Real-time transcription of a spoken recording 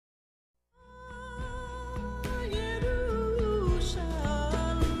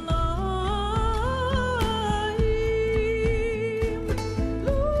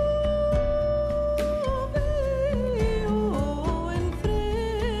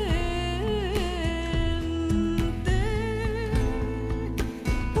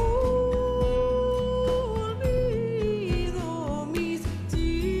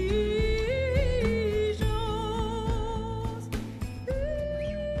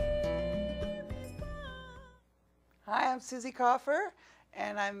Hi, I'm Susie Coffer,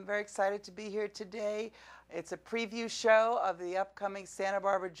 and I'm very excited to be here today. It's a preview show of the upcoming Santa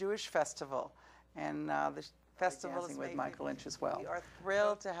Barbara Jewish Festival, and the festival is with Michael Lynch as well. We are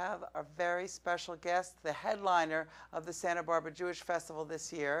thrilled to have a very special guest. The headliner of the Santa Barbara Jewish Festival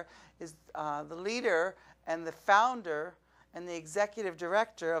this year is the leader and the founder and the executive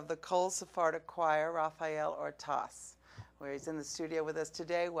director of the Kol Sephardic Choir, Raphael Ortasse, where he's in the studio with us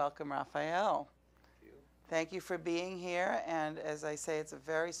today. Welcome, Raphael. Thank you for being here, and as I say, it's a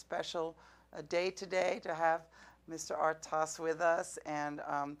very special day today to have Mr. Ortasse with us, and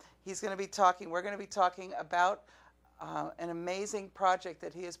he's going to be talking, we're going to be talking about an amazing project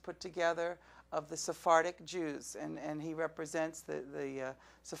that he has put together of the Sephardic Jews, and he represents the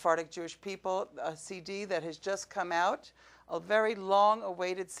Sephardic Jewish people, a CD that has just come out, a very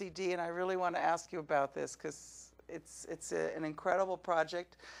long-awaited CD, and I really want to ask you about this because it's an incredible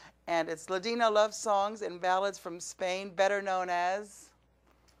project. And it's Ladino love songs and ballads from Spain, better known as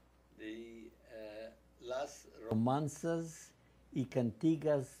the Las Romanzas y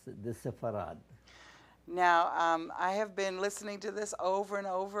Cantigas de Sefarad. Now, I have been listening to this over and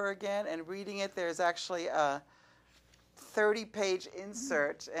over again and reading it. There's actually a 30-page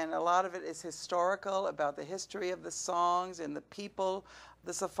insert, and a lot of it is historical about the history of the songs and the people,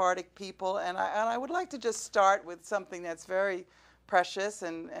 the Sephardic people. And I would like to just start with something that's very precious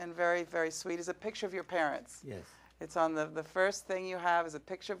and very, very sweet, is a picture of your parents. Yes. It's on the first thing you have is a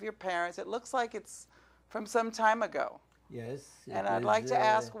picture of your parents. It looks like it's from some time ago. Yes. And I'd like to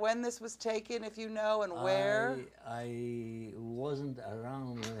ask when this was taken, if you know, and where. I wasn't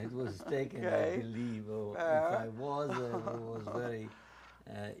around when it was taken, Okay. I believe. Or if I was very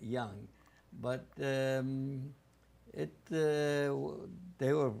young. But they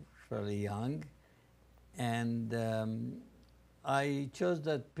were fairly young. And I chose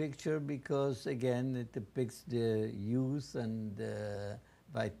that picture because, again, it depicts the youth and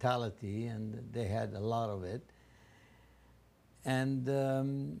vitality, and they had a lot of it. And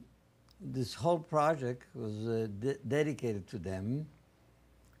this whole project was dedicated to them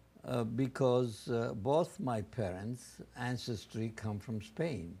because both my parents' ancestry come from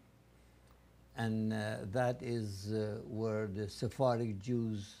Spain. And that is where the Sephardic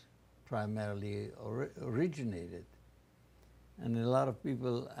Jews primarily originated. And a lot of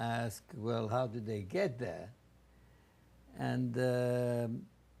people ask, well, how did they get there? And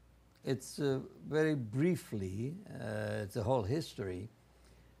it's very briefly, it's a whole history.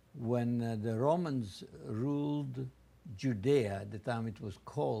 When the Romans ruled Judea, at the time it was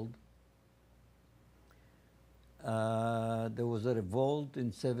called, there was a revolt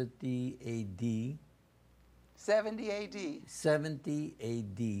in 70 A.D. 70 A.D. 70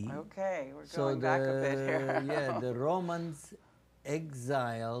 A.D. Okay, we're going back a bit here. Yeah, the Romans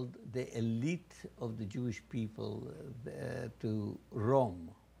exiled the elite of the Jewish people to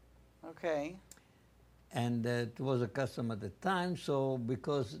Rome. Okay. And it was a custom at the time, so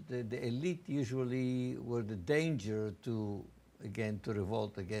because the elite usually were the danger to, again, to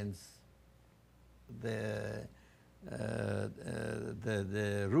revolt against the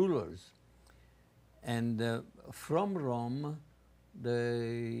rulers. And from Rome,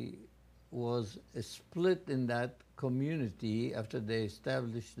 there was a split in that community after they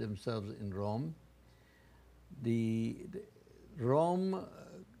established themselves in Rome. Rome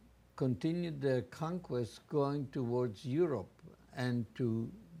continued their conquest going towards Europe and to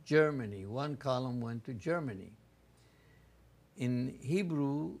Germany. One column went to Germany. In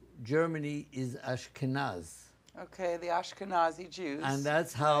Hebrew, Germany is Ashkenaz. Okay, the Ashkenazi Jews. And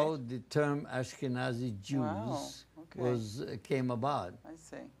that's how the term Ashkenazi Jews came about. I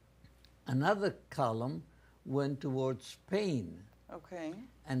see. Another column went towards Spain. Okay.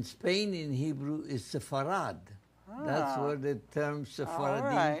 And Spain in Hebrew is Sepharad. That's where the term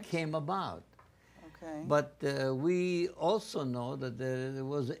Sephardim came about. Okay. But we also know that there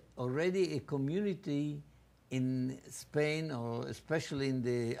was already a community in Spain, or especially in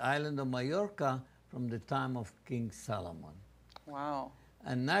the island of Majorca, from the time of King Solomon. Wow.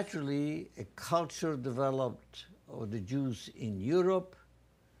 And naturally, a culture developed of the Jews in Europe,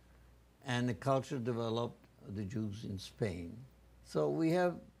 and a culture developed of the Jews in Spain. So we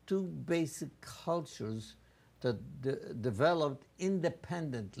have two basic cultures that developed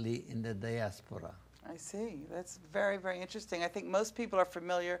independently in the diaspora. I see. That's very, very interesting. I think most people are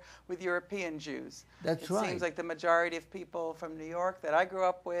familiar with European Jews. That's right. It seems like the majority of people from New York that I grew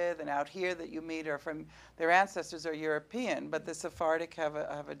up with and out here that you meet are from, their ancestors are European, but the Sephardic have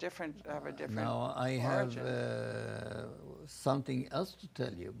a different Now, I have something else to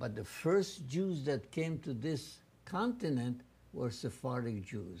tell you, but the first Jews that came to this continent were Sephardic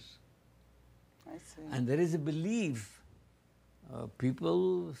Jews. I see. And there is a belief,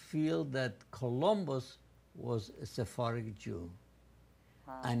 people feel that Columbus was a Sephardic Jew.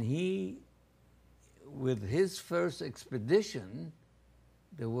 Wow. And he, with his first expedition,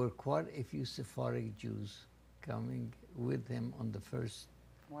 there were quite a few Sephardic Jews coming with him on the first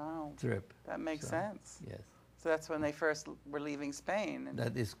Wow. trip. That makes sense. Yes. So that's when they first were leaving Spain. And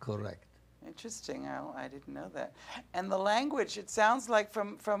That is correct. interesting. I didn't know that. And the language, it sounds like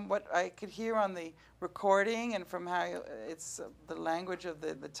from what I could hear on the recording and from how it's the language of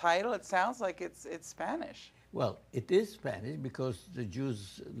the title, it sounds like it's Spanish. Well, it is Spanish because the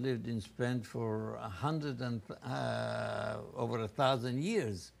Jews lived in Spain for over 1,000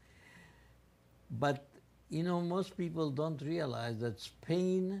 years. But, you know, most people don't realize that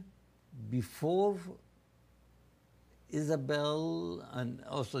Spain, before Isabel, and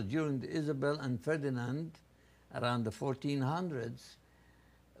also during the Isabel and Ferdinand, around the 1400s,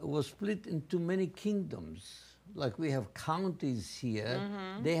 was split into many kingdoms. Like we have counties here,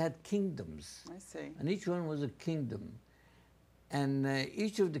 they had kingdoms. I see. And each one was a kingdom. And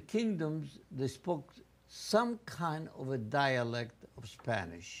each of the kingdoms, they spoke some kind of a dialect of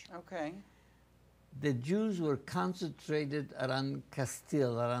Spanish. Okay. The Jews were concentrated around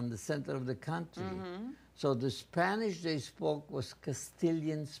Castile, around the center of the country. So the Spanish they spoke was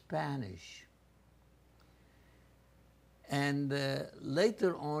Castilian Spanish. And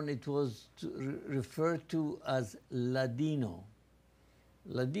later on, it was referred to as Ladino.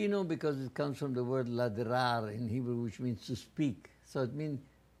 Ladino because it comes from the word ladrar in Hebrew, which means to speak. So it means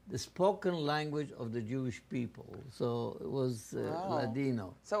the spoken language of the Jewish people. So it was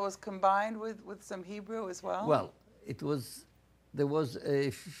Ladino. So it was combined with some Hebrew as well? Well, there was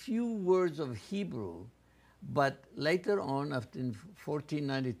a few words of Hebrew, but later on, after in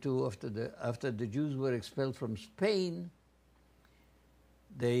 1492, after the Jews were expelled from Spain,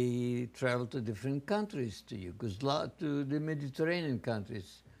 they traveled to different countries, to the Mediterranean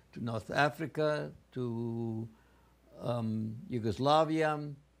countries, to North Africa, to Yugoslavia,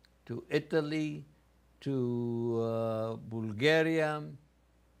 to Italy, to Bulgaria,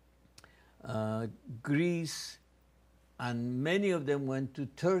 Greece, and many of them went to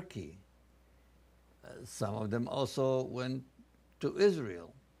Turkey. Some of them also went to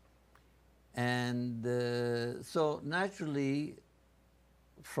Israel. And so naturally,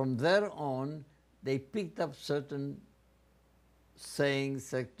 from there on, they picked up certain sayings,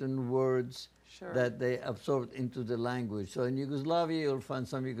 certain words that they absorbed into the language. So in Yugoslavia, you'll find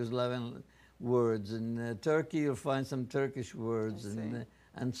some Yugoslavian words. In Turkey, you'll find some Turkish words,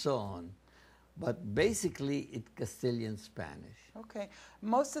 and so on. But basically, it's Castilian Spanish. Okay.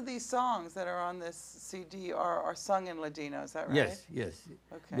 Most of these songs that are on this CD are sung in Ladino, is that right? Yes, yes.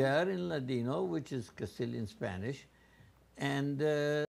 Okay. They are in Ladino, which is Castilian Spanish. And